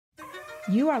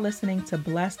You are listening to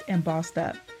Blessed and Bossed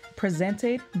Up,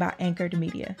 presented by Anchored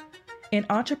Media, an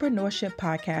entrepreneurship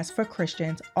podcast for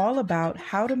Christians all about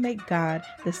how to make God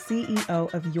the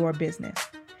CEO of your business.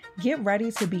 Get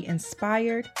ready to be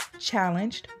inspired,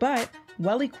 challenged, but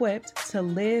well-equipped to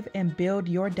live and build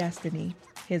your destiny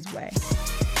His way.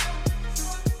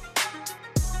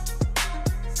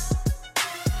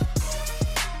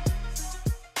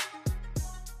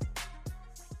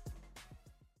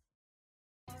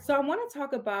 So I want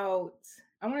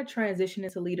to transition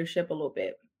into leadership a little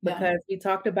bit because we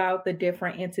talked about the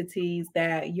different entities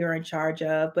that you're in charge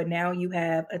of, but now you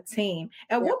have a team.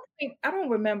 At what point, I don't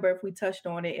remember if we touched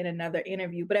on it in another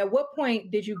interview, but at what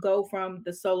point did you go from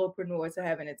the solopreneur to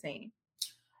having a team?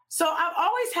 So I've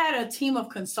always had a team of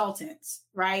consultants,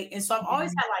 right? And so I've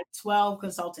always had like 12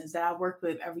 consultants that I worked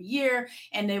with every year.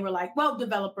 And they were like web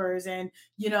developers and,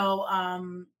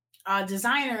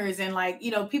 designers and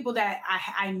people that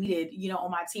I needed,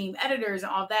 on my team, editors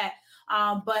and all that.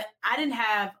 But I didn't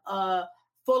have a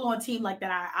full-on team like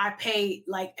that. I pay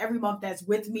like every month that's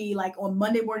with me, like on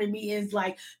Monday morning meetings,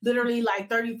 like literally like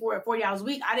 34 or 40 hours a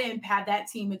week. I didn't have that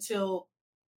team until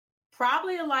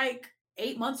probably like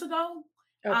 8 months ago.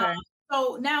 Okay.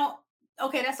 So now,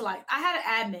 that's a lie. I had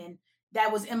an admin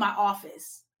that was in my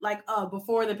office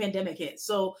before the pandemic hit.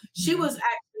 So she was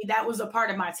that was a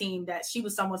part of my team that she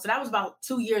was someone. So that was about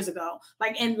 2 years ago,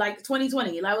 like in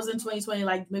 2020. That was in 2020,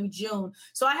 like maybe June.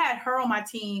 So I had her on my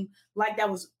team, like that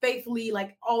was faithfully,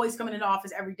 like always coming in the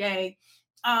office every day.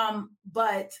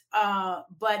 But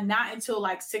not until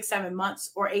like 6-7 months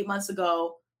or 8 months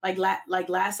ago, like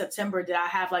last September, did I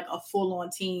have like a full-on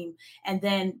team. And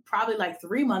then probably like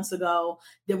 3 months ago,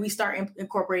 did we start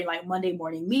incorporating like Monday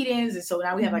morning meetings. And so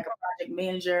now we have like a project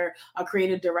manager, a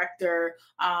creative director,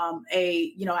 an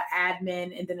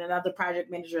admin, and then another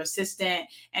project manager assistant.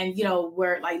 And,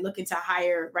 we're like looking to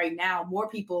hire right now more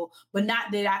people, but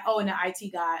not did I, and an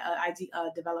IT guy, IT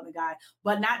development guy,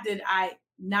 but did I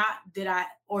not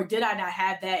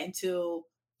have that until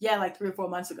like 3 or 4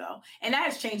 months ago. And that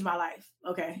has changed my life.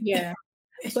 Okay. Yeah.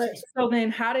 But so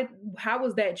then how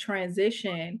was that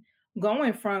transition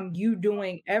going from you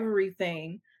doing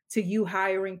everything to you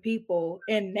hiring people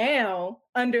and now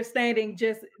understanding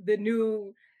just the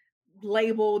new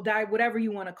label, whatever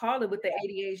you want to call it with the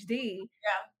ADHD?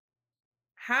 Yeah.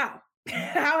 How?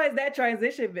 How has that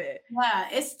transition been? Yeah,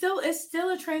 it's still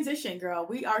a transition, girl.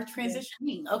 We are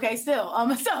transitioning. Okay, still.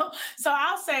 So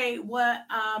I'll say what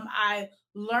I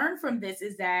learned from this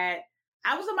is that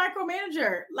I was a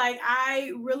micromanager. Like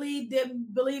I really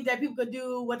didn't believe that people could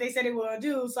do what they said they were going to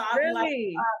do. So I'd be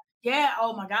like, yeah,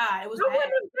 oh my God, it was bad.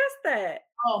 That.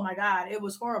 Oh my God, it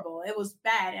was horrible. It was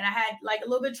bad. And I had like a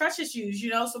little bit of trust issues,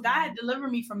 so God had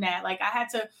delivered me from that. Like I had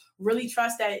to really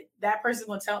trust that person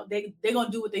going to they're going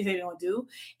to do what they say they're going to do.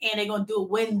 And they're going to do it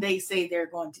when they say they're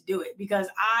going to do it. Because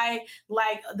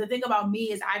the thing about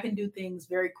me is I can do things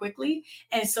very quickly.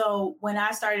 And so when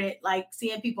I started like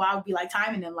seeing people, I would be like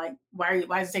timing them, like, why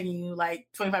is it taking you like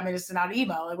 25 minutes to send out an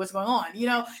email? Like what's going on?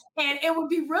 And it would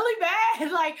be really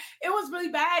bad. Like it was really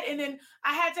bad. And then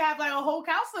I had to have like a whole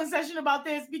counseling session about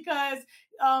this because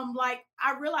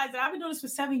I realized that I've been doing this for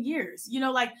 7 years,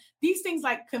 like these things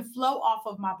like can flow off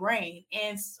of my brain,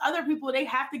 and other people, they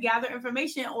have to gather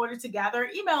information in order to gather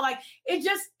email. Like it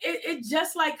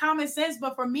just like common sense.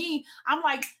 But for me, I'm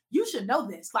like, you should know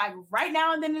this like right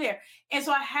now and then and there. And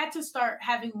so I had to start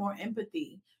having more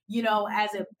empathy.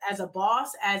 As a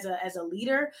boss, as a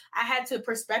leader, I had to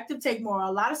perspective take more, a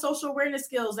lot of social awareness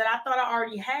skills that I thought I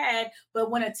already had.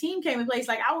 But when a team came in place,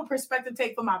 like I would perspective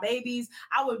take for my babies,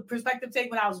 I would perspective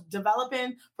take when I was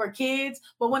developing for kids.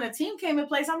 But when a team came in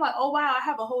place, I'm like, oh wow, I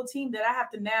have a whole team that I have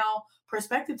to now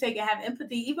perspective take and have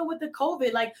empathy. Even with the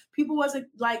COVID, like people wasn't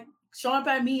like showing up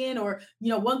at a meeting or,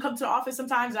 one come to the office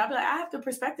sometimes. And I'd be like, I have to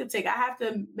perspective take. I have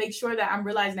to make sure that I'm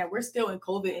realizing that we're still in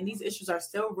COVID and these issues are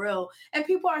still real and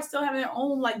people are still having their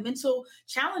own like mental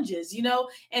challenges,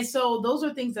 And so those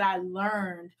are things that I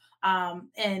learned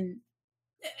and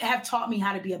have taught me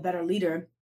how to be a better leader.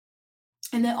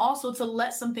 And then also to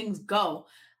let some things go.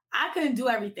 I couldn't do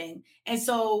everything. And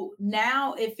so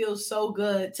now it feels so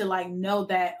good to like know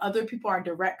that other people are in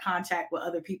direct contact with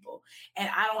other people. And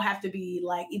I don't have to be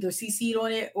like either CC'd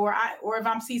on it or if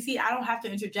I'm CC'd, I don't have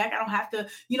to interject. I don't have to,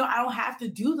 I don't have to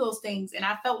do those things. And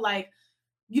I felt like,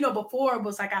 before it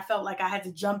was like, I felt like I had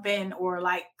to jump in or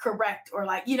like correct or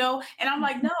like, and I'm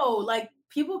like, no, like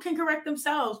people can correct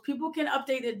themselves. People can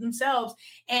update it themselves.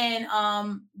 And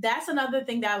that's another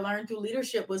thing that I learned through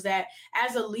leadership was that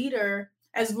as a leader,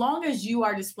 as long as you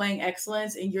are displaying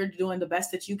excellence and you're doing the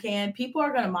best that you can, people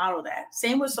are going to model that.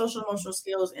 Same with social emotional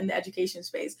skills in the education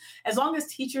space. As long as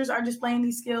teachers are displaying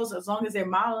these skills, as long as they're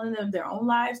modeling them in their own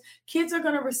lives, kids are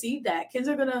going to receive that. Kids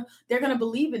are they're going to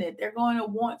believe in it. They're going to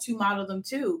want to model them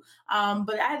too.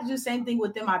 But I had to do the same thing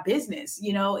within my business,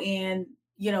 and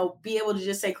be able to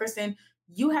just say, Kristen,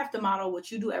 you have to model what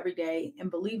you do every day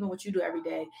and believe in what you do every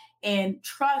day and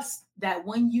trust that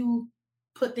when you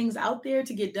put things out there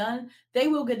to get done, they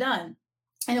will get done.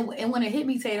 And when it hit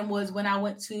me, Tatum, was when I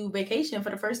went to vacation for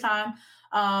the first time.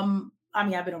 I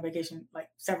mean, I've been on vacation like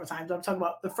several times, but I'm talking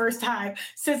about the first time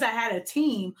since I had a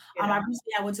team. I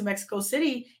recently went to Mexico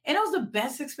City, and it was the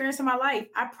best experience of my life.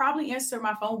 I probably answered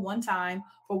my phone one time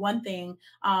for one thing,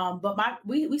 but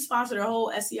we sponsored a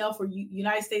whole SEL for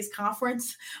United States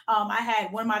conference. I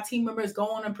had one of my team members go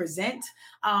on and present.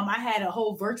 I had a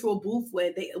whole virtual booth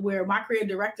where my creative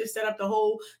director set up the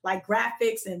whole like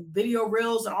graphics and video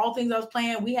reels and all things I was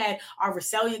playing. We had our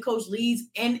Versalient coach leads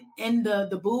in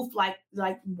the booth, like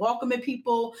welcoming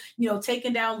people,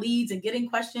 taking down leads and getting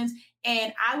questions.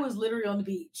 And I was literally on the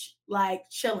beach, like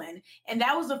chilling. And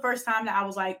that was the first time that I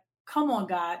was like, come on,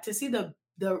 God, to see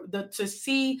to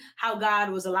see how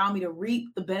God was allowing me to reap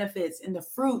the benefits and the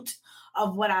fruit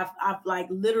of what I've like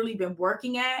literally been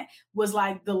working at was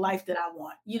like the life that I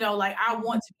want. Like I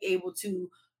want to be able to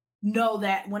know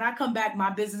that when I come back, my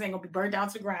business ain't gonna be burned down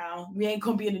to the ground. We ain't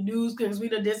gonna be in the news because we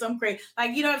done did something crazy.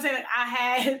 Like, you know what I'm saying? Like, I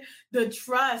had the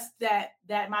trust that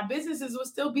my businesses would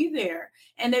still be there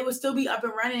and they would still be up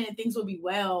and running and things would be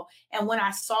well. And when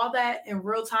I saw that in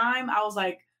real time, I was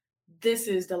like, this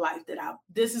is the life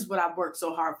this is what I've worked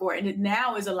so hard for. And it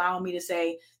now is allowing me to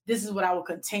say, this is what I will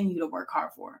continue to work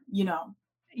hard for,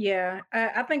 Yeah,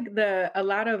 I think a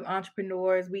lot of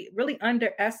entrepreneurs, we really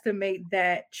underestimate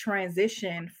that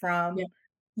transition from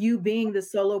you being the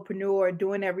solopreneur,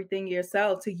 doing everything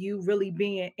yourself, to you really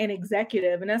being an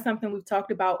executive. And that's something we've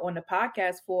talked about on the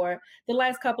podcast for the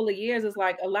last couple of years. Is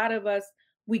like a lot of us,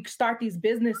 we start these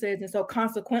businesses, and so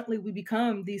consequently we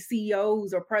become these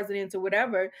CEOs or presidents or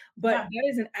whatever. But that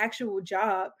is an actual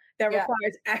job that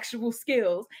requires actual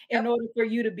skills in order for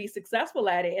you to be successful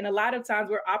at it. And a lot of times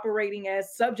we're operating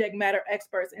as subject matter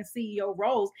experts in CEO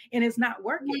roles, and it's not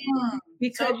working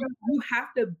because you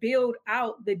have to build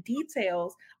out the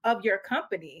details of your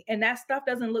company. And that stuff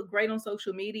doesn't look great on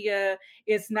social media.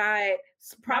 It's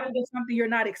probably something you're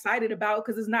not excited about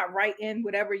because it's not right in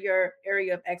whatever your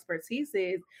area of expertise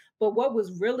is. But what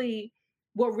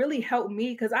really helped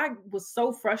me, because I was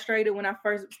so frustrated when I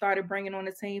first started bringing on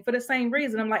the team for the same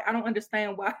reason. I'm like, I don't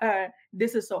understand why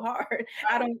this is so hard.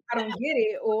 I don't get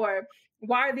it. Or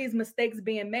why are these mistakes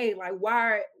being made? Like,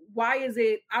 why is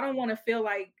it? I don't want to feel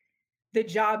like the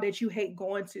job that you hate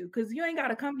going to, because you ain't got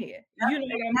to come here. You know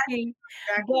what I mean?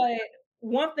 But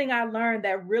one thing I learned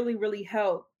that really, really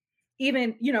helped,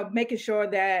 even, making sure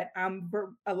that I'm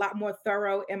a lot more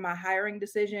thorough in my hiring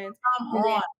decisions.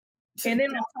 And then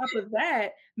on top of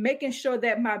that, making sure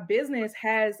that my business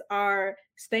has our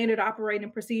standard operating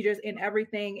procedures and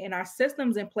everything and our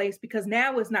systems in place, because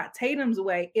now it's not Tatum's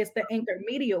way, it's the Anchor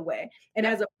Media way. And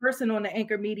as a person on the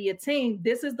Anchor Media team,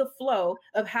 this is the flow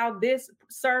of how this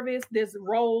service, this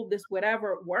role, this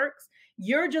whatever works.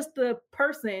 You're just the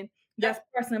person that's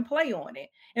pressing play on it.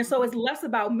 And so it's less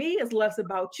about me, it's less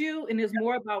about you, and it's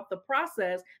more about the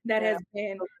process that has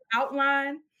been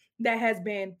outlined, that has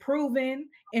been proven,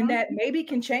 and that maybe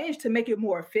can change to make it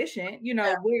more efficient.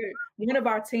 One of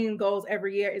our team goals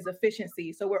every year is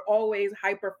efficiency. So we're always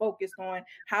hyper focused on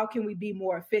how can we be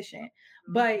more efficient.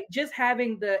 But just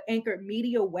having the Anchor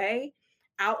Media way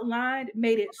outlined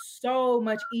made it so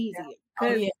much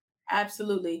easier.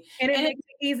 Absolutely. And it makes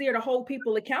it easier to hold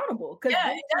people accountable, because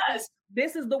it does.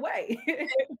 This is the way.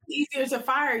 It's easier to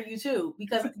fire you too,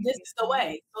 because this is the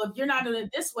way. So if you're not doing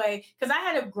it this way, because I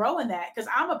had to grow in that, because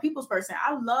I'm a people's person.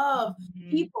 I love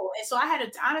people. And so I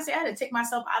had to take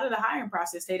myself out of the hiring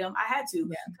process, Tatum. I had to.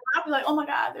 I'd be like, oh my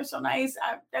God, they're so nice.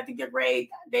 I think they're great.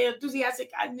 They're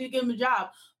enthusiastic. I need to give them a job.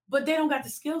 But they don't got the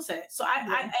skill set. So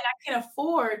I can't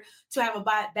afford to have a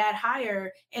bad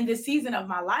hire in this season of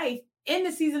my life, in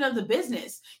the season of the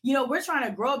business. We're trying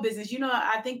to grow a business.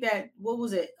 I think that, what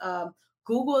was it?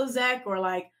 Google exec, or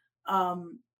like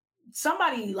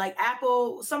somebody like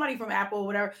Apple, somebody from Apple,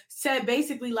 whatever, said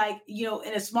basically like,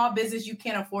 in a small business, you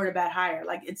can't afford a bad hire.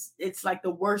 Like it's like the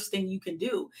worst thing you can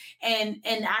do. And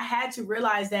I had to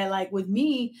realize that, like with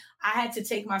me, I had to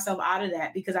take myself out of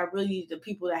that, because I really needed the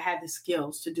people that had the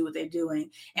skills to do what they're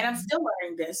doing. And I'm still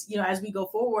learning this, as we go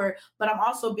forward, but I'm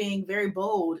also being very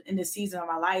bold in this season of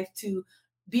my life to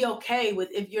be okay with,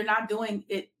 if you're not doing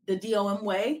it the DOM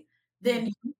way,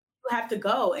 then you have to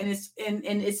go. And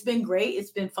it's been great.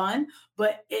 It's been fun,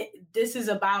 but this is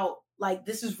about like,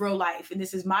 this is real life and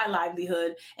this is my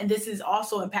livelihood. And this is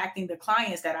also impacting the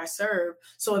clients that I serve.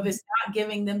 So if it's not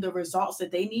giving them the results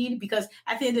that they need, because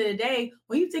at the end of the day,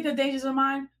 when you think of Dangerous of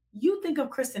Mine, you think of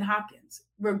Kristen Hopkins,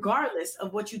 regardless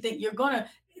of what you think. You're gonna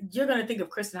think of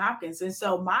Kristen Hopkins, and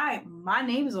so my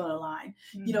name is on the line,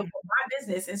 you know, for my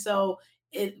business. And so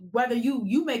whether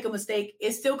you make a mistake,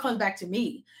 it still comes back to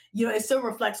me. You know, it still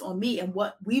reflects on me and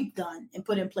what we've done and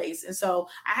put in place. And so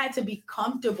I had to be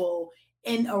comfortable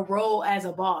in a role as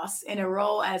a boss, in a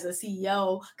role as a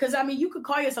CEO. Because I mean, you could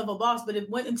call yourself a boss, but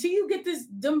until you get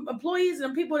them employees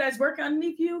and people that's working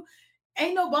underneath you,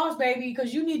 ain't no boss, baby,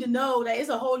 because you need to know that it's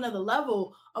a whole nother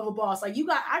level of a boss. Like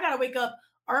I gotta wake up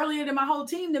earlier than my whole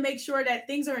team to make sure that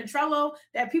things are in Trello,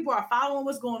 that people are following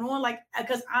what's going on. Like,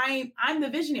 because I'm the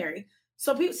visionary.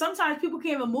 So sometimes people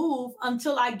can't even move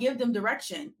until I give them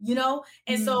direction, you know?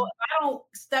 And so if I don't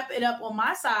step it up on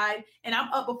my side and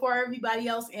I'm up before everybody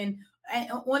else and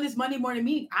on this Monday morning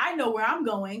meeting, I know where I'm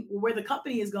going, where the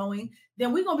company is going,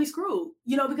 then we're going to be screwed,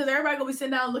 you know, because everybody going to be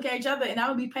sitting down and look at each other, and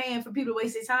I'm going to be paying for people to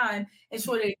waste their time and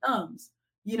short their thumbs,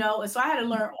 you know? And so I had to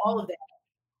learn all of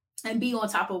that and be on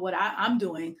top of what I'm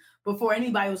doing before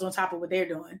anybody was on top of what they're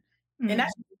doing. And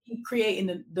that's creating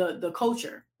the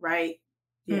culture, right?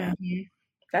 Yeah.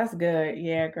 That's good.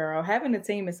 Yeah, girl. Having a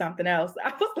team is something else.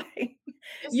 I was like,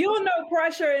 you'll know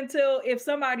pressure until if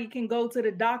somebody can go to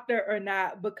the doctor or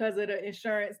not because of the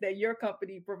insurance that your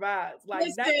company provides. Like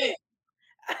that.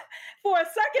 For a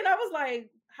second, I was like,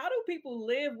 how do people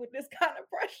live with this kind of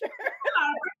pressure?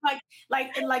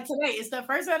 like today, it's the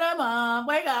first of the month.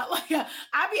 Wake up.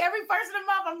 I be every first of the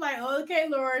month. I'm like, okay,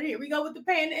 Lord, here we go with the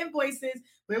paying the invoices.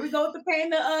 Where we go with the paying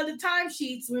the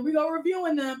timesheets. Where we go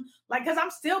reviewing them. Like, because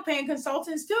I'm still paying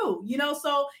consultants too, you know.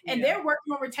 So and they're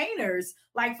working on retainers,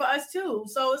 like for us too.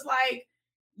 So it's like,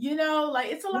 you know, like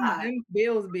it's a lot. Them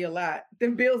bills be a lot.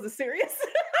 Them bills are serious.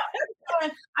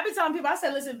 I be telling people, I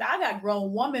said, listen, I got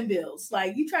grown woman bills.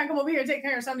 Like, you try and come over here and take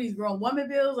care of some of these grown woman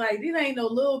bills. Like, these ain't no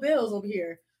little bills over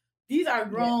here. These are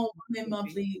grown women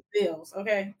monthly bills.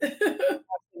 Okay.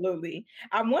 Absolutely.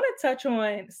 I want to touch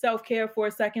on self-care for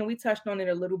a second. We touched on it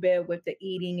a little bit with the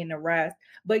eating and the rest,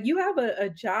 but you have a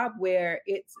job where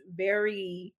it's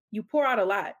you pour out a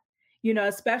lot, you know,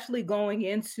 especially going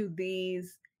into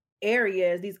these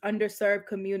areas, these underserved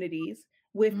communities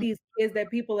with these kids that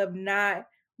people have not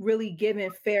really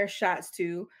given fair shots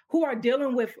to, who are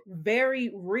dealing with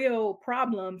very real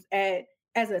problems as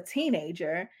a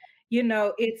teenager. You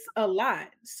know, it's a lot.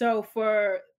 So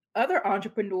for other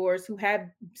entrepreneurs who have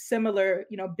similar,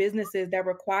 you know, businesses that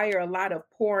require a lot of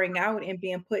pouring out and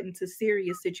being put into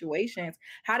serious situations,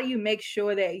 how do you make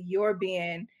sure that you're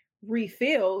being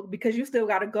refilled, because you still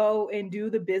got to go and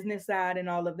do the business side and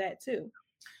all of that too?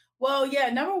 Well, yeah,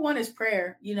 number one is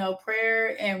prayer, you know,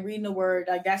 prayer and reading the word.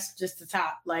 Like, that's just the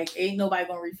top. Like, ain't nobody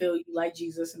gonna refill you like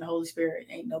Jesus and the Holy Spirit.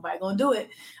 Ain't nobody gonna do it.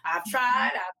 I've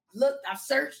tried, I've looked, I've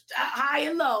searched high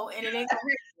and low, and it ain't gonna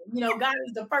happen. You know, God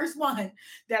is the first one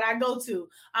that I go to.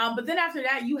 But then after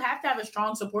that, you have to have a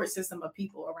strong support system of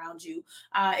people around you.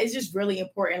 It's just really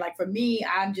important. Like for me,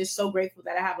 I'm just so grateful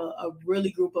that I have a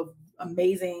really group of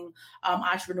amazing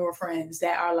entrepreneur friends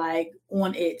that are like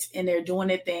on it and they're doing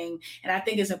their thing. And I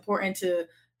think it's important to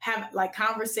have like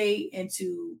conversate and to,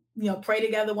 you know, pray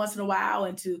together once in a while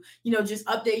and to, you know, just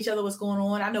update each other what's going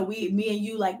on. I know me and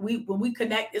you, like when we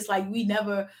connect, it's like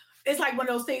it's like one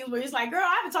of those things where it's like, girl,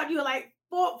 I haven't talked to you in like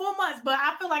four months, but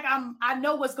I feel like I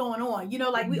know what's going on, you know,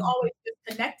 like we always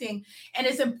just connecting, and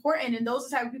it's important. And those are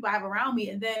the type of people I have around me.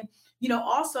 And then, you know,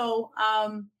 also,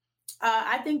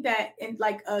 I think that in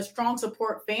like a strong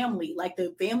support family, like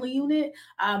the family unit,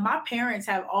 my parents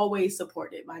have always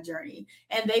supported my journey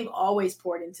and they've always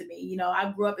poured into me. You know,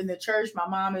 I grew up in the church. My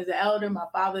mom is an elder. My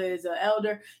father is an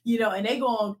elder, you know, and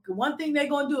one thing they're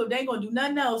going to do, if they ain't going to do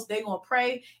nothing else, they're going to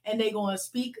pray and they're going to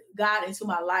speak God into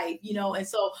my life, you know? And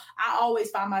so I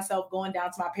always find myself going down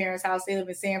to my parents' house. They live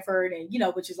in Sanford and, you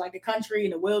know, which is like the country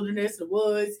and the wilderness, the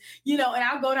woods, you know, and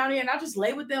I'll go down there and I'll just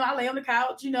lay with them. I lay on the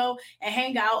couch, you know, and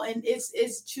hang out. And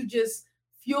it's to just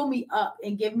fuel me up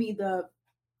and give me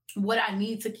what I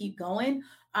need to keep going.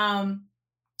 And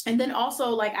then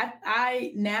also, like,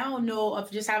 I now know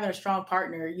of just having a strong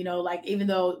partner, you know, like, even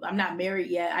though I'm not married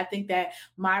yet, I think that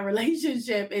my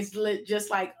relationship is just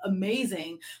like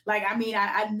amazing. Like, I mean,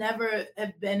 I never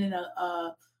have been in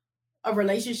a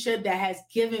relationship that has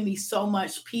given me so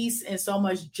much peace and so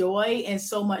much joy and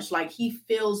so much, like, he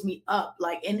fills me up,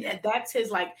 like, and that's his,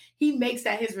 like, he makes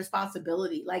that his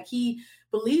responsibility. Like, he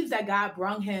believes that God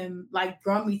brought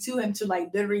me to him to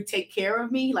like literally take care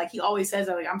of me. Like he always says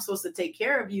that like I'm supposed to take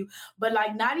care of you, but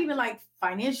like not even like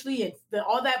financially and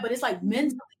all that, but it's like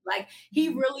mentally. Like he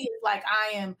really is like,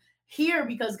 I am here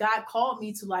because God called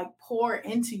me to like pour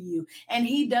into you. And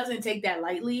he doesn't take that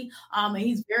lightly. And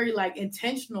he's very like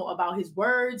intentional about his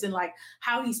words and like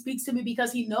how he speaks to me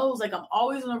because he knows like I'm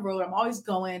always on the road, I'm always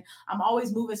going, I'm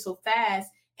always moving so fast.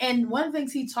 And one of the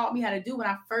things he taught me how to do when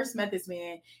I first met this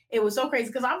man, it was so crazy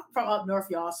because I'm from up north,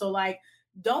 y'all. So like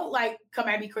don't like come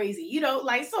at me crazy,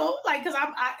 like so like because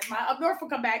my up north will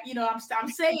come back, I'm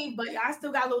saved, but I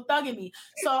still got a little thug in me.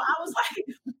 So I was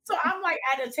like, so I'm like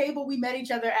at a table, we met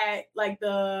each other at like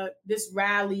this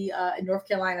rally in North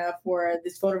Carolina for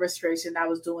this photo registration I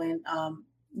was doing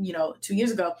 2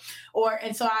 years ago.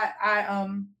 And so I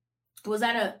was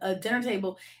at a dinner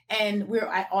table and we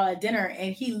were at dinner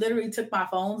and he literally took my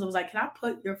phones and was like, can I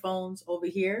put your phones over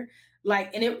here?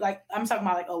 Like, and it like I'm talking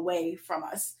about like away from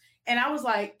us. And I was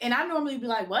like, and I normally be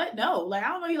like, what? No, like, I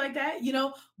don't know you like that,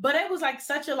 but it was like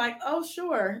such a like, oh,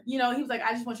 sure. He was like,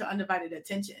 I just want your undivided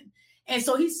attention. And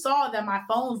so he saw that my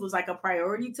phones was like a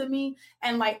priority to me.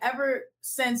 And like ever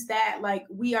since that, like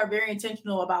we are very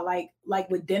intentional about like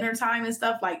with dinner time and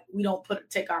stuff, like we don't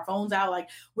take our phones out. Like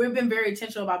we've been very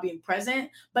intentional about being present.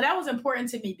 But that was important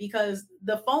to me because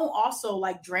the phone also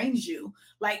like drains you.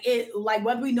 Like it, like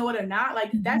whether we know it or not, like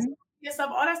that's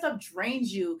stuff, all that stuff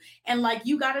drains you. And like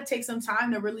you got to take some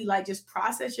time to really like just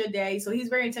process your day. So he's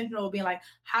very intentional of being like,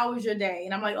 how was your day?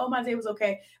 And I'm like, oh, my day was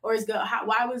okay. Or it's good.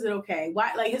 Why was it okay?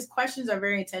 Why? Like his questions are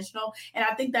very intentional. And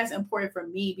I think that's important for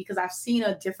me because I've seen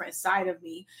a different side of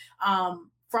me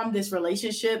from this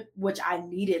relationship, which I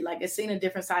needed. Like it's seen a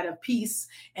different side of peace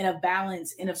and of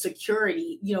balance and of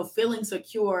security, feeling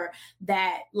secure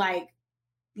that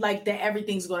that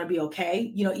everything's going to be okay,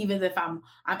 even if I'm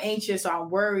anxious or I'm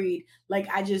worried, like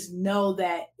I just know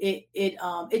that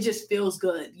it just feels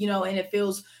good, and it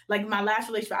feels like my last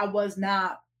relationship I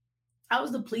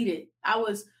was depleted. I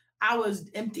was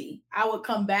empty. I would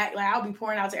come back, like I'll be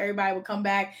pouring out to everybody, I would come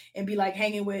back and be like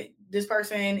hanging with this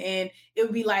person and it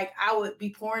would be like I would be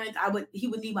pouring, he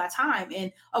would need my time.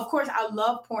 And of course I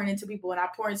love pouring into people and I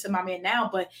pour into my man now,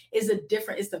 but it's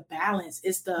the balance.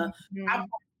 It's the I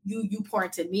you pour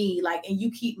into me, like, and you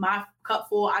keep my cup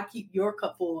full, I keep your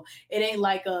cup full. It ain't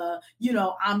like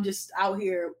I'm just out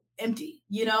here empty,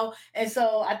 And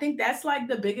so I think that's like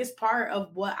the biggest part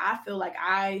of what I feel like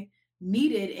I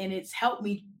needed, and it's helped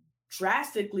me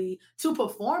drastically to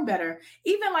perform better.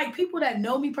 Even like people that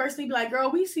know me personally be like,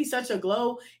 girl, we see such a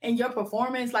glow in your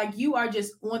performance. Like you are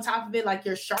just on top of it. Like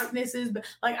your sharpness is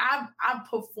like, I'm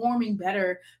performing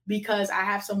better because I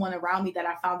have someone around me that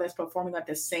I found that's performing at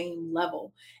the same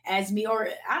level as me, or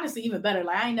honestly, even better.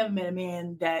 Like I ain't never met a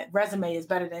man that resume is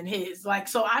better than his. Like,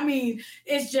 so, I mean,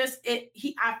 it's just,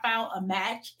 I found a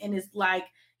match and it's like,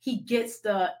 he gets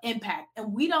the impact.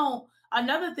 And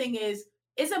another thing is,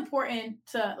 it's important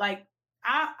to like,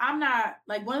 I'm not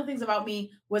like, one of the things about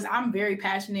me was I'm very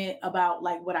passionate about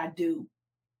like what I do.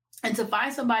 And to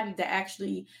find somebody that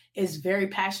actually is very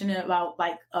passionate about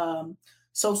like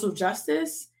social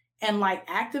justice and like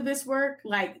activist work,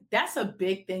 like that's a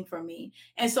big thing for me.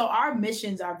 And so our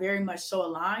missions are very much so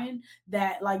aligned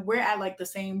that like we're at like the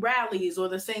same rallies or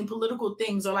the same political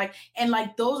things or like, and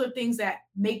like those are things that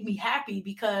make me happy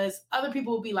because other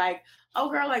people will be like, oh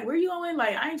girl, like where you going?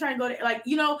 Like I ain't trying to go there. Like,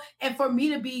 and for me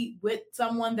to be with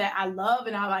someone that I love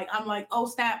and I'm like, oh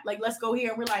snap, like let's go here.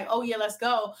 And we're like, oh yeah, let's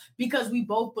go. Because we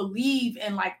both believe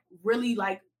in like really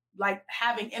like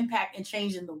having impact and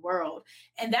changing the world.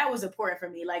 And that was important for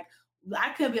me. Like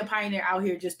I couldn't be a pioneer out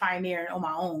here just pioneering on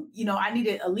my own. I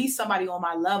needed at least somebody on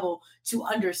my level to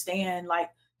understand like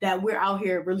that we're out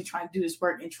here really trying to do this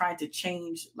work and trying to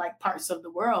change like parts of the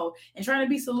world and trying to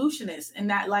be solutionists and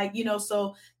that like,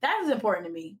 so that is important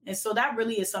to me. And so that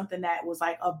really is something that was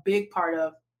like a big part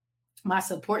of my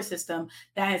support system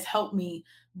that has helped me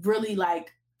really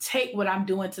like take what I'm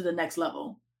doing to the next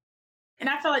level. And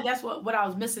I feel like that's what I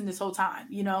was missing this whole time,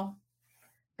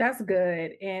 That's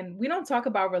good. And we don't talk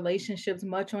about relationships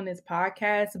much on this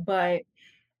podcast, but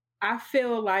I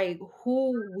feel like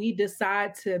who we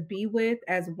decide to be with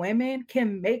as women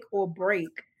can make or break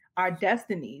our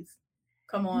destinies.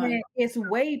 Come on. And it's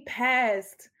way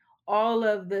past all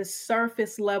of the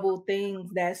surface level things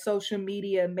that social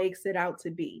media makes it out to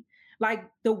be. Like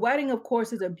the wedding, of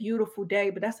course, is a beautiful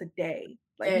day, but that's a day.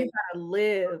 Like you gotta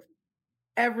live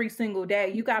every single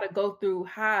day. You got to go through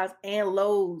highs and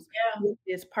lows with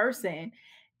this person.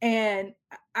 And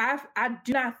I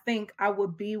do not think I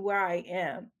would be where I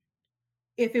am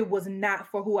if it was not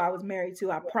for who I was married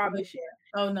to. I promise you.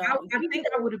 Oh no. I think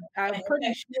I would have, I'm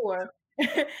pretty sure.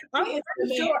 I'm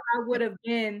pretty sure I would have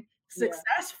been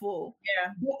successful.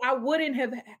 Yeah. But I wouldn't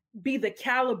have be the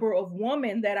caliber of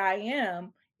woman that I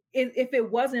am if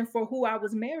it wasn't for who I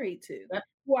was married to,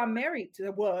 who I'm married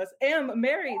to am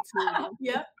married to.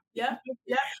 Yeah.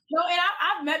 No, and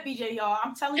I've met BJ, y'all.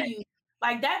 I'm telling you,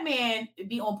 like that man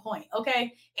be on point,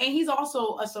 okay? And he's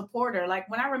also a supporter. Like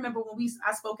when I remember when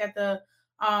I spoke at the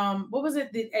what was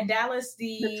it at Dallas,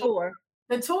 the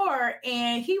tour,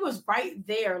 and he was right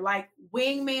there, like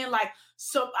wingman, like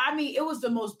so. I mean, it was the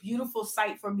most beautiful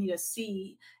sight for me to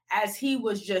see as he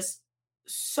was just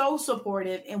so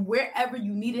supportive, and wherever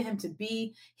you needed him to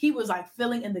be, he was like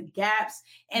filling in the gaps,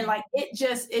 and like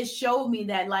it showed me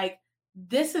that like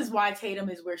this is why Tatum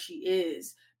is where she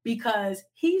is, because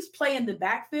he's playing the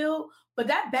backfield, but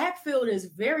that backfield is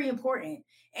very important.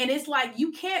 And it's like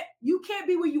you can't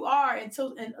be where you are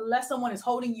unless someone is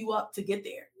holding you up to get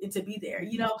there and to be there,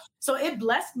 you know. So it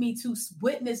blessed me to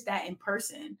witness that in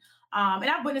person. And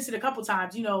I've witnessed it a couple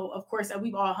times, you know, of course, that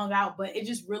we've all hung out, but it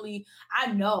just really,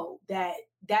 I know that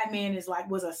man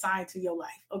was assigned to your life.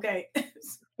 Okay.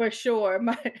 For sure.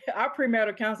 Our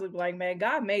premarital counselor was like, man,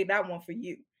 God made that one for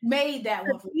you. Made that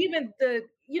one for you. Even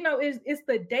it's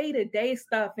the day-to-day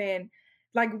stuff. And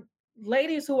like,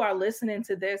 ladies who are listening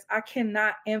to this, I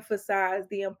cannot emphasize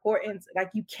the importance.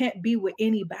 Like, you can't be with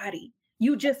anybody.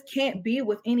 You just can't be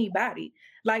with anybody.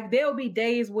 Like, there'll be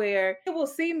days where he will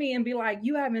see me and be like,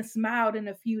 you haven't smiled in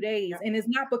a few days. And it's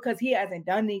not because he hasn't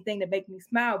done anything to make me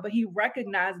smile, but he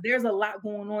recognized there's a lot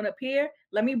going on up here.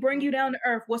 Let me bring you down to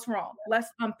earth. What's wrong? Let's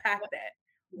unpack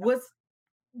that.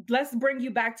 Let's bring you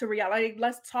back to reality.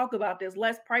 Let's talk about this.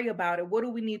 Let's pray about it. What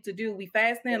do we need to do? We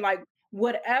fasting, like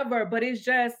whatever. But it's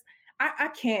just, I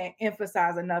can't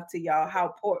emphasize enough to y'all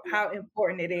how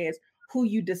important it is who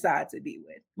you decide to be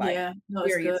with. Like,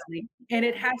 seriously. And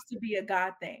it has to be a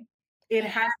God thing. It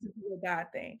has to be a God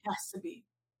thing. It has to be.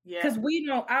 Yeah. Because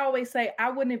I always say I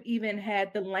wouldn't have even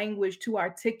had the language to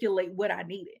articulate what I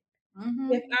needed.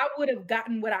 Mm-hmm. If I would have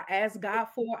gotten what I asked God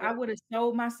for, I would have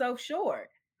sold myself short.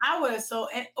 I would have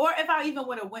or if I even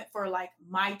would have went for like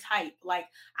my type, like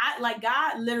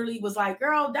God literally was like,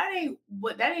 girl, that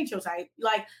ain't your type.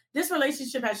 Like, this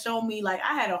relationship has shown me, like,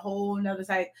 I had a whole nother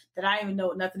type that I didn't even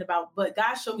know nothing about, but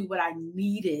God showed me what I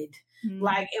needed. Mm-hmm.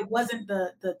 Like, it wasn't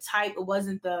the type, it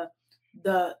wasn't the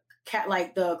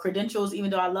like the credentials, even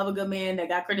though I love a good man that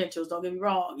got credentials, don't get me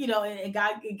wrong, you know, and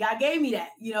God gave me that,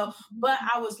 you know, but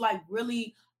I was like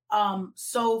really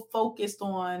so focused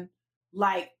on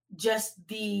like just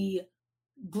the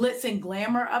glitz and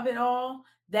glamour of it all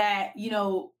that, you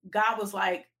know, God was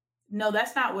like, no,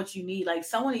 that's not what you need. Like,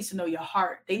 someone needs to know your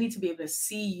heart. They need to be able to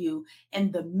see you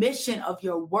and the mission of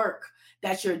your work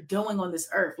that you're doing on this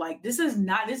earth. Like, this is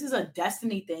a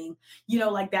destiny thing, you know,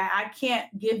 like that. I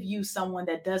can't give you someone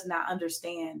that does not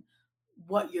understand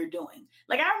what you're doing.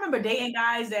 Like, I remember dating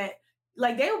guys that,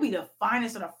 like, they would be the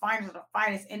finest of the finest of the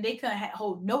finest, and they couldn't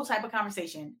hold no type of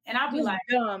conversation. And I'll be just like,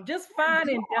 dumb, just fine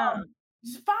and dumb.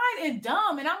 Just fine and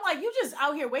dumb. And I'm like, you just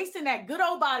out here wasting that good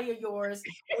old body of yours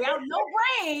without no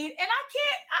brain. And I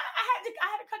had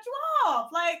to cut you off.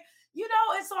 Like, you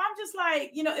know, and so I'm just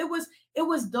like, you know, it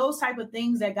was those type of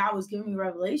things that God was giving me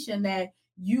revelation that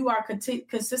you are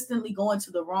consistently going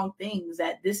to the wrong things,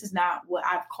 that this is not what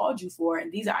I've called you for.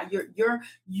 And these are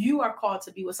you are called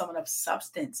to be with someone of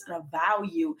substance and of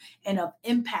value and of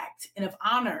impact and of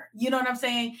honor. You know what I'm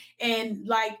saying? And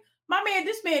like, my man,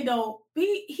 this man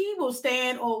he will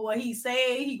stand on what he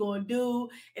say he gonna do.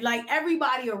 And like,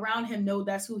 everybody around him know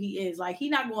that's who he is. Like, he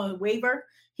not going to waver.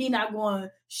 He not going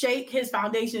to shake. His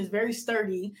foundation is very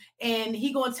sturdy, and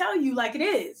he going to tell you like it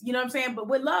is, you know what I'm saying? But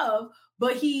with love.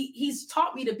 But he's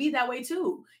taught me to be that way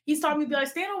too. He's taught me to be like,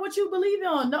 stand on what you believe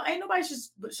in. No, ain't nobody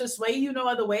should sway you no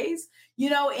other ways,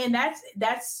 you know. And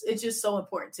that's it's just so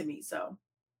important to me. So,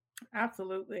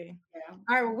 absolutely. Yeah.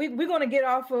 All right, we're gonna get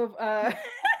off of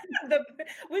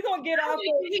we're gonna get off of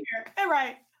here. All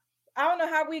right. I don't know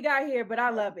how we got here, but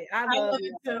I love it. I love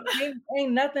it too.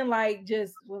 Ain't nothing like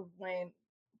just when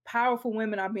powerful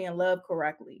women are being loved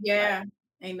correctly. Yeah,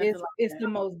 like, ain't nothing it's the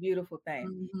most beautiful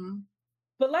thing. Mm-hmm.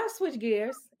 But let's switch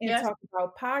gears and talk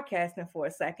about podcasting for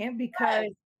a second, because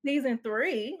season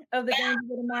 3 of the Dangerous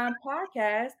Little Mind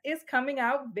podcast is coming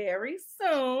out very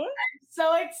soon. I'm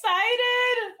so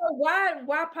excited. So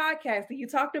why podcasting? You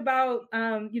talked about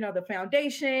the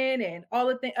foundation and all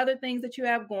the other things that you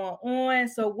have going on.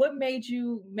 So what made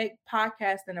you make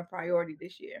podcasting a priority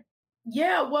this year?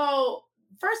 Yeah, well,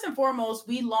 first and foremost,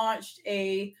 we launched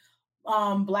a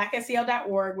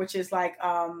blackscl.org, which is like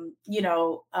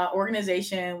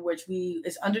organization which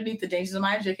is underneath the Dangerous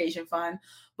Mind Education Fund,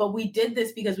 but we did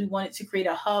this because we wanted to create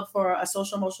a hub for a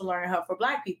social emotional learning hub for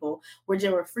Black people, where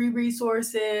there were free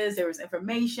resources, there was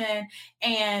information.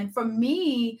 And for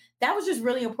me, that was just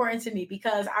really important to me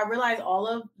because I realized all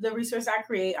of the resources I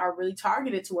create are really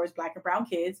targeted towards Black and brown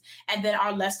kids. And then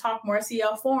our Let's Talk More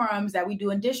SEL forums that we do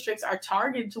in districts are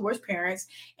targeted towards parents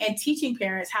and teaching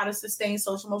parents how to sustain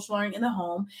social emotional learning in the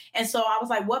home. And so I was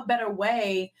like, what better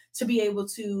way to be able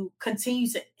to continue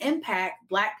to impact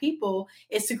Black people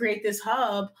is to create this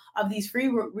hub of these free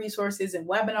resources and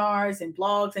webinars and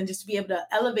blogs, and just to be able to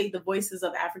elevate the voices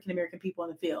of African American people in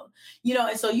the field.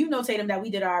 And so Tatum, that we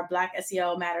did our Black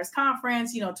SEL Matters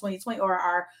conference, 2020, or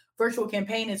our virtual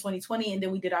campaign in 2020, and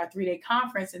then we did our 3-day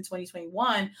conference in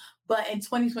 2021. But in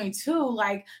 2022,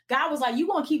 like, God was like, you're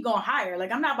going to keep going higher.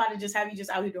 Like, I'm not about to just have you just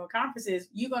out here doing conferences.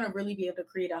 You're going to really be able to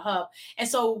create a hub. And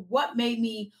so what made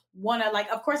me want to, like,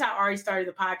 of course, I already started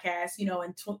the podcast, in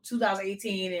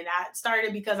 2018. And I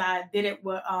started because I did it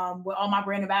with all my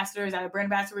brand ambassadors at a brand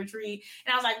ambassador retreat.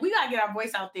 And I was like, we got to get our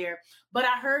voice out there. But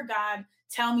I heard God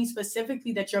tell me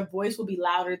specifically that your voice will be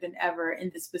louder than ever in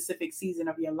this specific season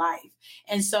of your life.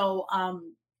 And so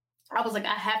I was like,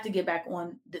 I have to get back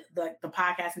on the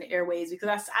podcast and the airways,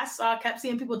 because I kept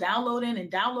seeing people downloading.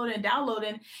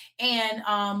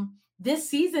 And this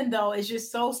season, though, is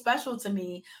just so special to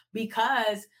me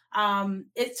because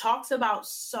it talks about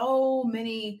so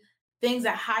many things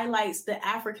that highlights the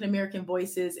African American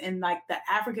voices and like the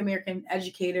African American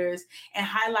educators, and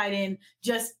highlighting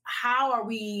just how are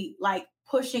we like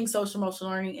pushing social emotional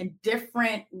learning in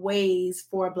different ways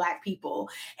for Black people.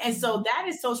 And so that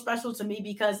is so special to me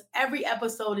because every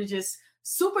episode is just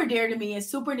super dear to me and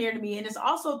super near to me. And it's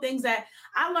also things that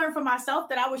I learned from myself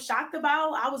that I was shocked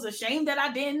about. I was ashamed that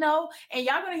I didn't know. And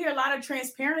y'all going to hear a lot of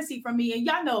transparency from me. And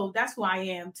y'all know that's who I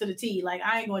am to the T. Like,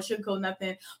 I ain't going to sugarcoat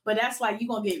nothing, but that's like, you're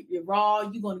going to get raw,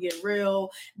 you're going to get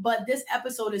real. But this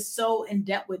episode is so in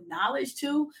depth with knowledge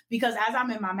too, because as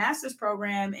I'm in my master's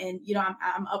program and,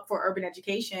 I'm up for urban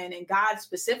education, and God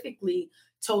specifically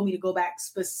told me to go back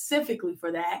specifically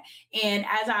for that. And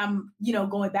as I'm,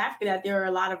 going back for that, there are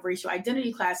a lot of racial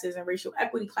identity classes and racial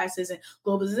equity classes and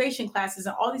globalization classes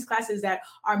and all these classes that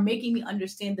are making me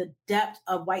understand the depth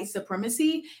of white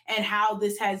supremacy and how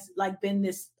this has like been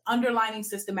this underlining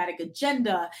systematic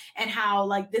agenda, and how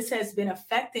like this has been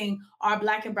affecting our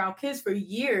Black and brown kids for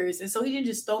years. And so he didn't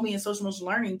just throw me in social emotional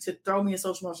learning to throw me in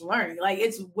social emotional learning. Like,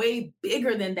 it's way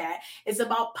bigger than that. It's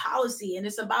about policy, and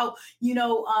it's about,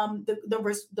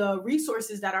 the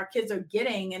resources that our kids are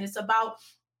getting. And it's about,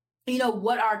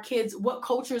 what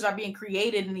cultures are being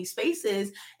created in these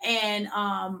spaces. And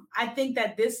I think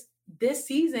that this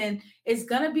season is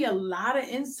going to be a lot of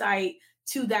insight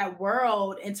to that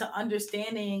world, and to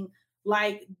understanding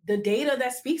like the data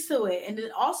that speaks to it, and then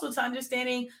also to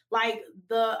understanding like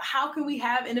how can we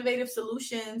have innovative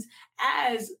solutions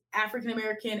as African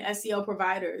American SEL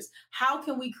providers? How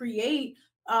can we create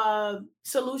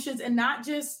solutions and not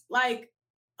just like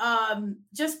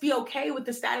just be okay with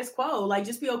the status quo, like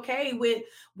just be okay with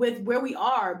where we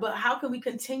are, but how can we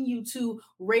continue to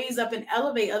raise up and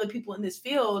elevate other people in this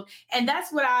field? And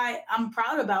that's what I'm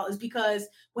proud about, is because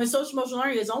when social emotional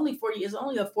learning is only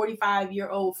a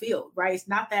 45-year-old field, right? It's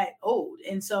not that old.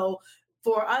 And so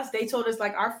for us, they told us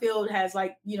like our field has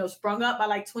like, sprung up by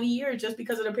like 20 years just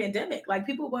because of the pandemic. Like,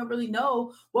 people wouldn't really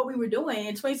know what we were doing.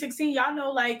 In 2016, y'all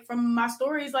know, like from my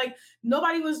stories, like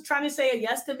nobody was trying to say a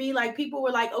yes to me. Like, people were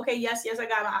like, okay, yes, I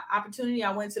got an opportunity.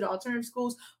 I went to the alternative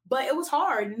schools, but it was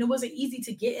hard and it wasn't easy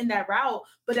to get in that route.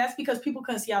 But that's because people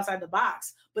couldn't see outside the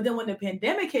box. But then when the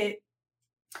pandemic hit,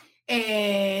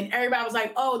 and everybody was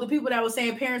like, oh, the people that was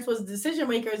saying parents was decision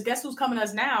makers, guess who's coming to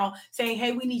us now saying,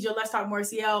 hey, we need your Let's Talk More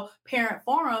SEL parent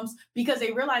forums, because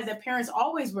they realized that parents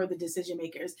always were the decision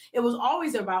makers. It was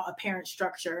always about a parent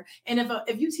structure. And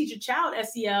if you teach a child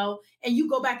SEL and you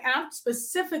go back, and I'm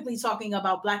specifically talking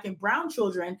about Black and brown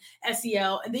children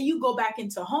SEL, and then you go back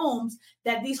into homes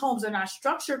that these homes are not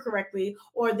structured correctly,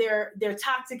 or they're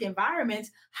toxic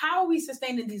environments, how are we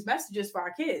sustaining these messages for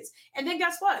our kids? And then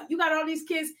guess what? You got all these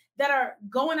kids that are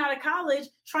going out of college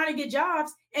trying to get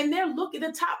jobs, and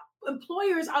the top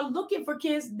employers are looking for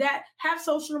kids that have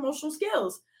social emotional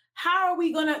skills. How are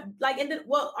we gonna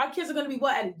our kids are gonna be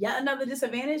at yet another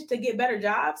disadvantage to get better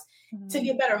jobs, to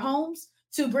get better homes,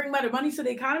 to bring better money to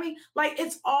the economy? Like,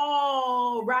 it's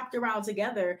all wrapped around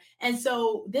together. And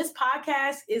so this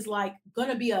podcast is like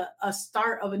gonna be a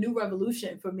start of a new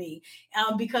revolution for me,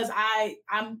 because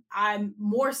I'm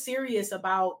more serious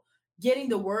about getting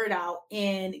the word out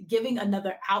and giving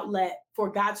another outlet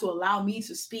for God to allow me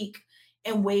to speak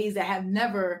in ways that have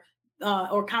never,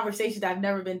 or conversations that have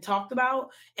never been talked about.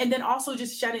 And then also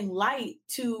just shedding light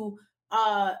to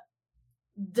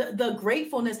the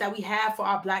gratefulness that we have for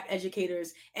our Black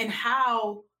educators, and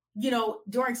how,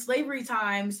 during slavery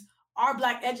times, our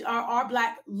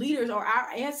Black leaders or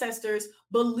our ancestors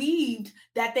believed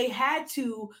that they had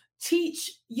to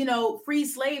teach, free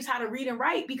slaves how to read and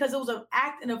write, because it was an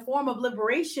act and a form of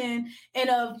liberation and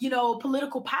of,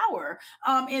 political power.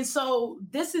 And so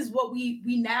this is what we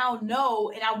now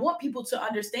know. And I want people to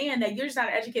understand that you're just not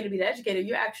an educator to be the educator.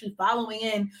 You're actually following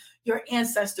in your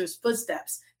ancestors'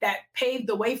 footsteps that paved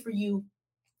the way for you.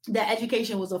 That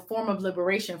education was a form of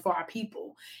liberation for our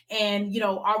people. And,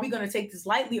 are we going to take this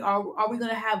lightly? Are we going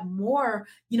to have more,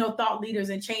 thought leaders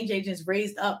and change agents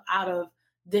raised up out of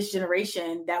this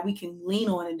generation that we can lean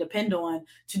on and depend on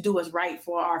to do what's right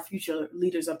for our future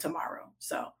leaders of tomorrow?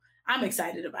 So I'm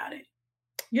excited about it.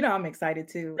 I'm excited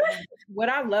too. What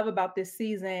I love about this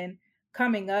season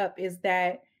coming up is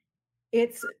that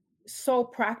it's so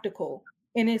practical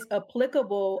and it's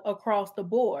applicable across the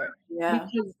board. Yeah.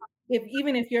 Because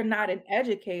even if you're not an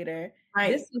educator,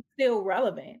 right. This is still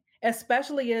relevant,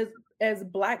 especially as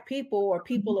Black people or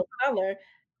people of color.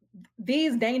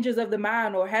 These dangers of the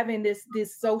mind, or having this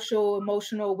social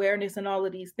emotional awareness and all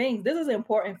of these things, this is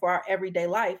important for our everyday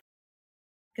life.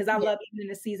 Because I love, even in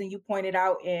the season you pointed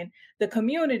out, in the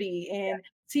community and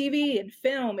TV and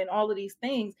film and all of these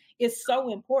things, it's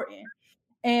so important.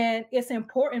 And it's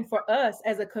important for us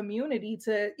as a community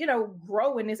to,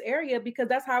 grow in this area, because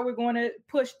that's how we're going to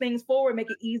push things forward, make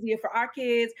it easier for our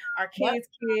kids,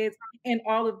 kids, and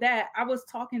all of that. I was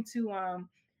talking to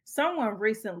someone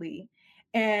recently,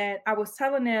 and I was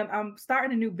telling them I'm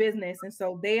starting a new business. And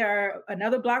so they are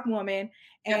another Black woman,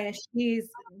 and she's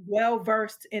well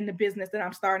versed in the business that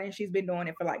I'm starting. She's been doing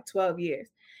it for like 12 years.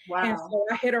 Wow. And so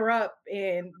I hit her up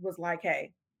and was like,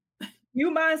 hey, you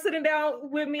mind sitting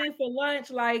down with me for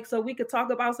lunch, so we could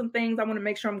talk about some things? I want to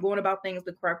make sure I'm going about things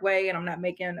the correct way and I'm not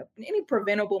making any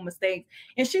preventable mistakes.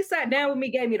 And she sat down with me,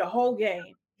 gave me the whole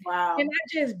game. Wow. And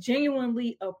I just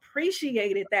genuinely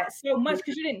appreciated that so much,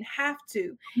 because you didn't have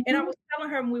to. And I was telling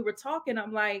her when we were talking,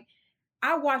 I'm like,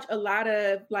 I watch a lot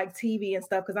of TV and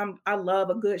stuff because I love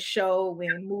a good show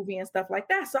and movie and stuff like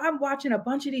that. So I'm watching a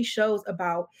bunch of these shows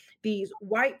about these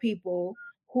white people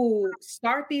who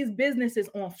start these businesses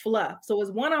on fluff. So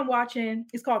it's one I'm watching,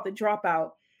 it's called The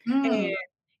Dropout. And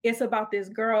it's about this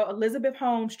girl, Elizabeth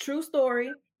Holmes, true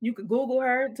story. You could Google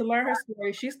her to learn her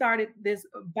story. She started this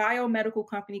biomedical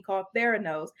company called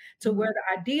Theranos, to where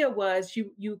the idea was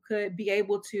you could be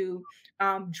able to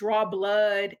draw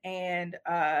blood and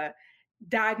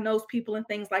diagnose people and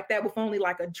things like that with only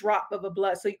a drop of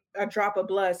blood.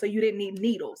 So you didn't need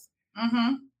needles.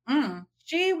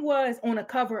 She was on a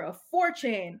cover of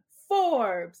Fortune,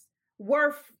 Forbes,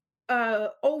 worth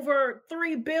over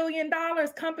 $3 billion,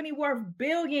 company worth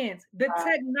billions. The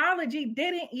technology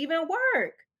didn't even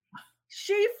work.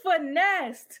 She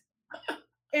finessed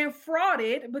and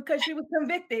frauded, because she was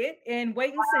convicted and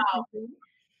waiting sentencing.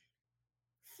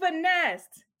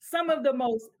 Finessed some of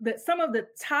the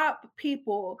top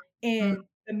people in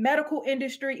the medical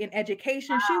industry and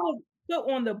education. She was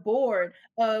put on the board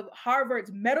of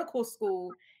Harvard's medical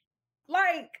school.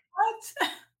 What?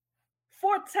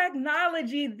 For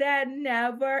technology that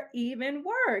never even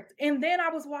worked. And then I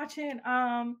was watching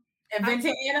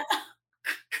Inventing Anna.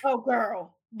 Oh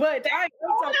girl. But I'm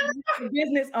talking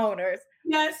business owners.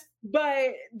 Yes.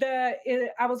 But I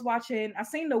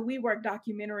seen the WeWork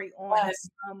documentary on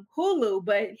Hulu,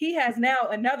 but he has now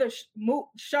another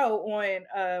show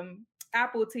on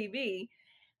Apple TV.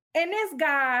 And this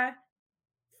guy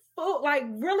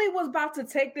really was about to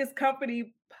take this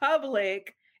company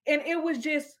public, and it was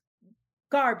just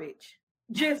garbage.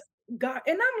 And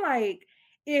I'm like,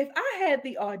 if I had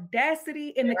the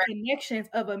audacity and the connections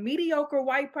of a mediocre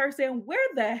white person, where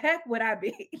the heck would I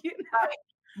be?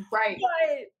 Right.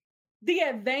 But the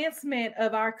advancement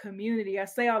of our community, I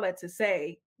say all that to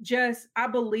say, I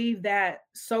believe that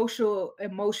social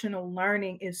emotional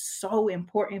learning is so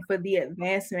important for the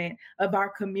advancement of our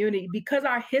community, because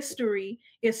our history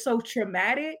is so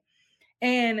traumatic.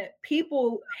 And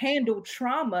people handle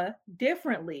trauma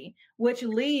differently, which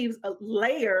leaves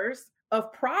layers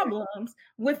of problems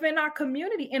within our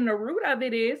community. And the root of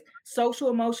it is social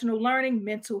emotional learning,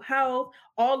 mental health.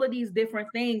 All of these different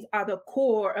things are the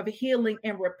core of healing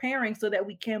and repairing so that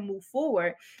we can move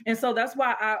forward. And so that's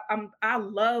why I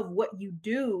love what you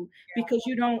do, because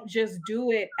you don't just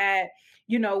do it at,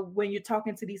 when you're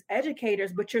talking to these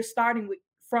educators, but you're starting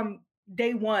from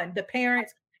day one, the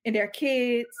parents and their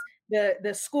kids,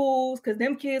 the schools, because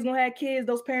them kids gonna have kids,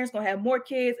 those parents gonna have more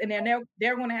kids, and then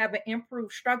they're gonna have an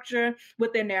improved structure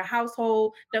within their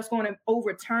household that's going to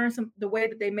overturn the way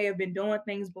that they may have been doing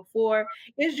things before.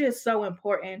 It's just so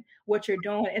important what you're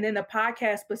doing. And then the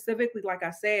podcast specifically, like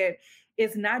I said,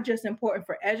 it's not just important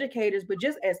for educators, but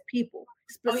just as people,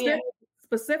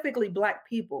 specifically Black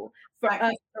people, for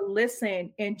us to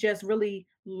listen and just really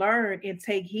learn and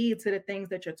take heed to the things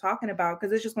that you're talking about,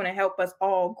 because it's just going to help us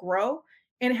all grow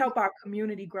and help our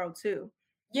community grow too.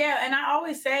 Yeah, and I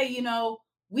always say,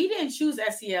 we didn't choose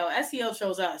SEL. SEL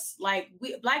chose us. Like,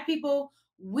 we Black people,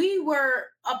 we were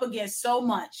up against so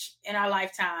much in our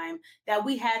lifetime that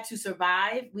we had to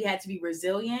survive. We had to be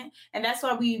resilient. And that's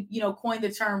why we, coined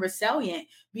the term resilient,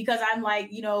 because I'm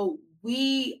like,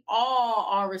 we all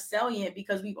are resilient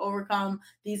because we've overcome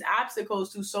these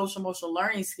obstacles through social emotional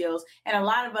learning skills. And a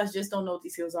lot of us just don't know what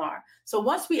these skills are. So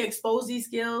once we expose these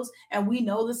skills and we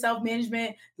know the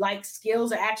self-management, like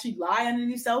skills that actually lie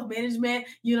underneath self-management,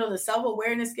 the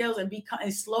self-awareness skills,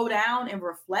 and slow down and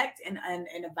reflect and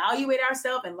evaluate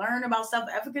ourselves and learn about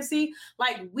self-efficacy,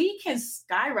 like, we can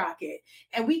skyrocket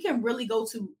and we can really go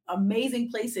to amazing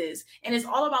places. And it's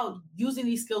all about using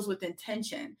these skills with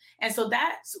intention. And so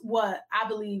that's what I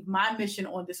believe my mission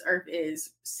on this earth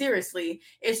is, seriously,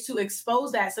 is to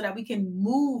expose that so that we can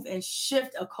move and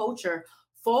shift a culture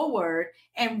forward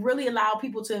and really allow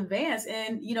people to advance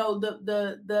in,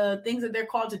 the things that they're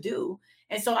called to do.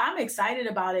 And so I'm excited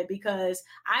about it because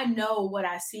I know what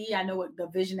I see. I know what the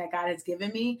vision that God has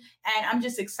given me. And I'm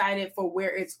just excited for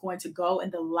where it's going to go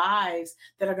and the lives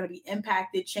that are going to be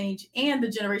impacted, changed, and the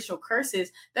generational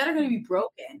curses that are going to be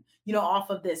broken, off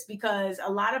of this. Because a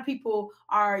lot of people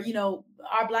are,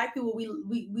 our Black people,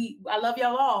 we I love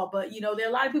y'all all, but, there are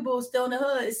a lot of people still in the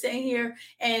hood sitting here,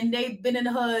 and they've been in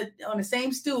the hood on the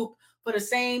same stoop for the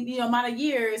same, amount of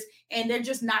years, and they're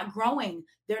just not growing.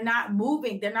 They're not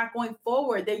moving. They're not going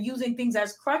forward. They're using things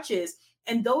as crutches.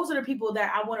 And those are the people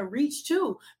that I want to reach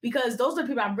to, because those are the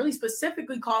people I'm really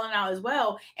specifically calling out as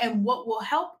well. And what will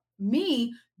help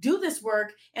me do this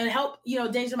work and help,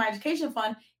 Dangerous Mind Education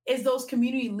Fund is those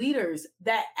community leaders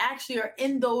that actually are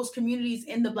in those communities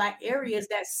in the Black areas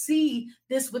that see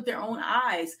this with their own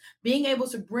eyes, being able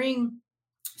to bring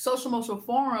social emotional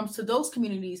forums to those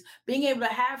communities, being able to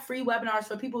have free webinars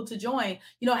for people to join,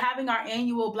 having our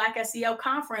annual Black SEL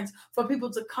conference for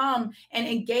people to come and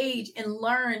engage and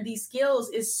learn these skills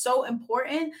is so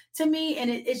important to me. And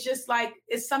it's just like,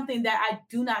 it's something that I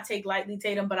do not take lightly,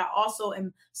 Tatum, but I also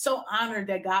am so honored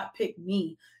that God picked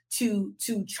me to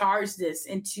charge this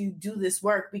and to do this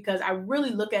work, because I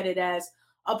really look at it as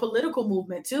a political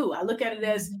movement too. I look at it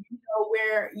as,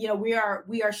 where,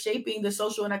 we are shaping the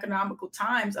social and economical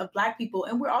times of Black people.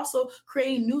 And we're also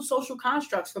creating new social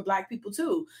constructs for Black people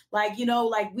too. Like,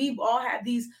 we've all had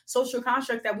these social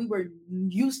constructs that we were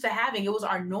used to having. It was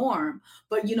our norm,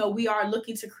 but, we are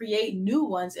looking to create new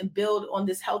ones and build on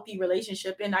this healthy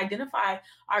relationship and identify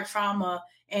our trauma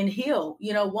and heal,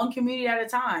 one community at a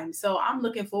time. So I'm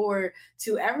looking forward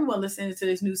to everyone listening to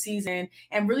this new season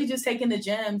and really just taking the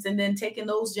gems and then taking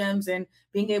those gems and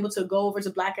being able to go over to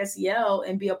Black SEL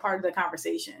and be a part of the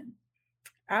conversation.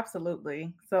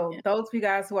 Absolutely. So those of you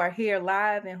guys who are here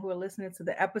live and who are listening to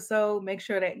the episode, make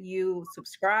sure that you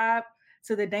subscribe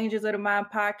to the Dangers of the Mind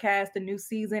podcast. The new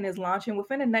season is launching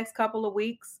within the next couple of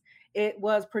weeks. It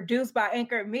was produced by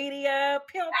Anchor Media.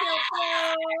 Pew, pew,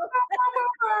 pew.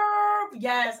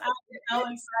 Yes, I'm so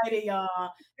excited,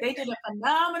 y'all. They did a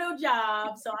phenomenal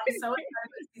job. So I'm so excited for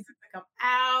the season to come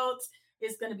out.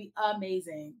 It's going to be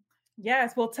amazing.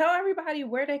 Yes. Well, tell everybody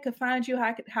where they could find you,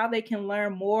 how they can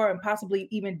learn more and possibly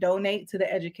even donate to the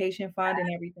education fund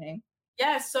and everything.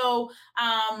 Yeah, so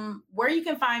where you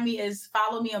can find me is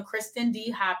follow me on Kristen D.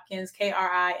 Hopkins, Kristen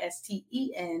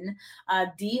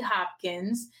D.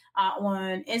 Hopkins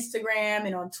on Instagram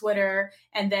and on Twitter.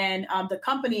 And then the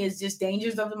company is just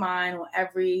Dangers of the Mind on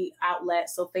every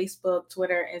outlet. So Facebook,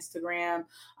 Twitter, Instagram,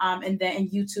 and then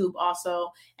YouTube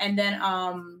also. And then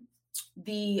our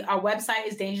website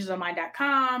is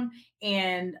dangersofmind.com,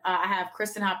 and I have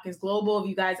Kristen Hopkins Global. If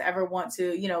you guys ever want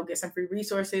to, get some free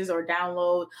resources or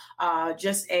download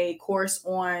just a course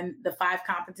on the 5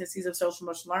 competencies of social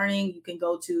emotional learning, you can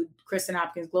go to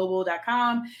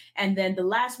KristenHopkinsGlobal.com. And then the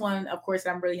last one, of course,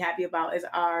 that I'm really happy about is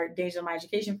our Dangers of Mind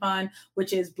Education Fund,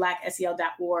 which is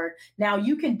BlackSEL.org. Now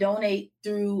you can donate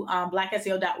through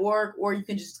BlackSEL.org, or you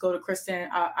can just go to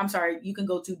you can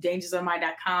go to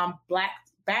dangersofmind.com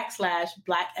Black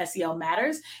SEL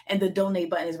Matters. And the donate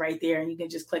button is right there. And you can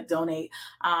just click donate.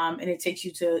 And it takes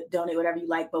you to donate whatever you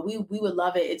like. But we would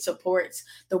love it. It supports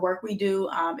the work we do.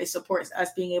 It supports us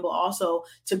being able also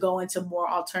to go into more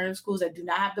alternative schools that do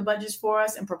not have the budgets for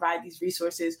us and provide these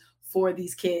resources for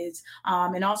these kids,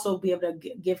 and also be able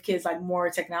to give kids like more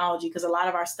technology, because a lot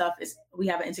of our stuff is, we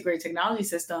have an integrated technology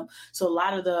system. So a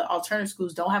lot of the alternative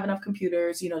schools don't have enough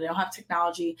computers, they don't have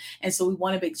technology. And so we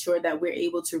want to make sure that we're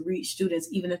able to reach students,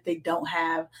 even if they don't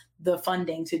have the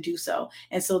funding to do so.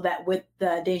 And so that with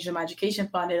the Danger My Education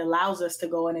Fund, it allows us to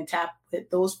go in and tap with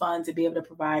those funds to be able to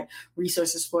provide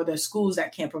resources for the schools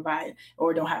that can't provide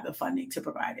or don't have the funding to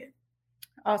provide it.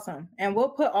 Awesome. And we'll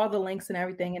put all the links and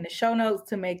everything in the show notes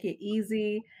to make it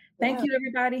easy. Thank you to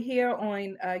everybody here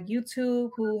on YouTube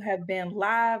who have been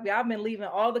live. Y'all been leaving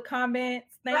all the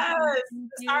comments. Thank you.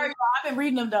 Sorry, I've been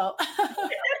reading them though.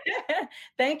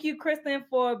 Thank you, Kristen,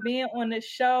 for being on the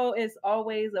show. It's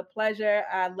always a pleasure.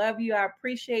 I love you. I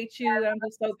appreciate you. I'm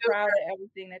just so proud of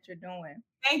everything that you're doing.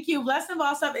 Thank you. Blessed and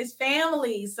Bossed Up is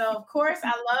family. So of course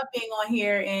I love being on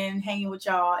here and hanging with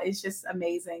y'all. It's just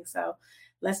amazing. So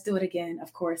let's do it again,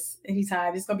 of course,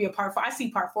 anytime. It's going to be a part 4. I see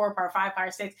part 4, part 5,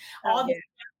 part 6. All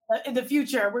in the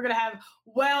future, we're going to have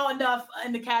well enough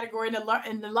in the category in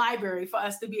the library for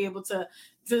us to be able to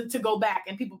go back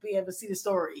and people be able to see the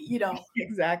story,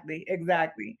 Exactly.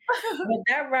 Well,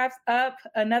 that wraps up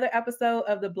another episode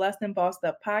of the Blessed and Bossed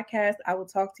Up podcast. I will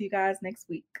talk to you guys next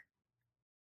week.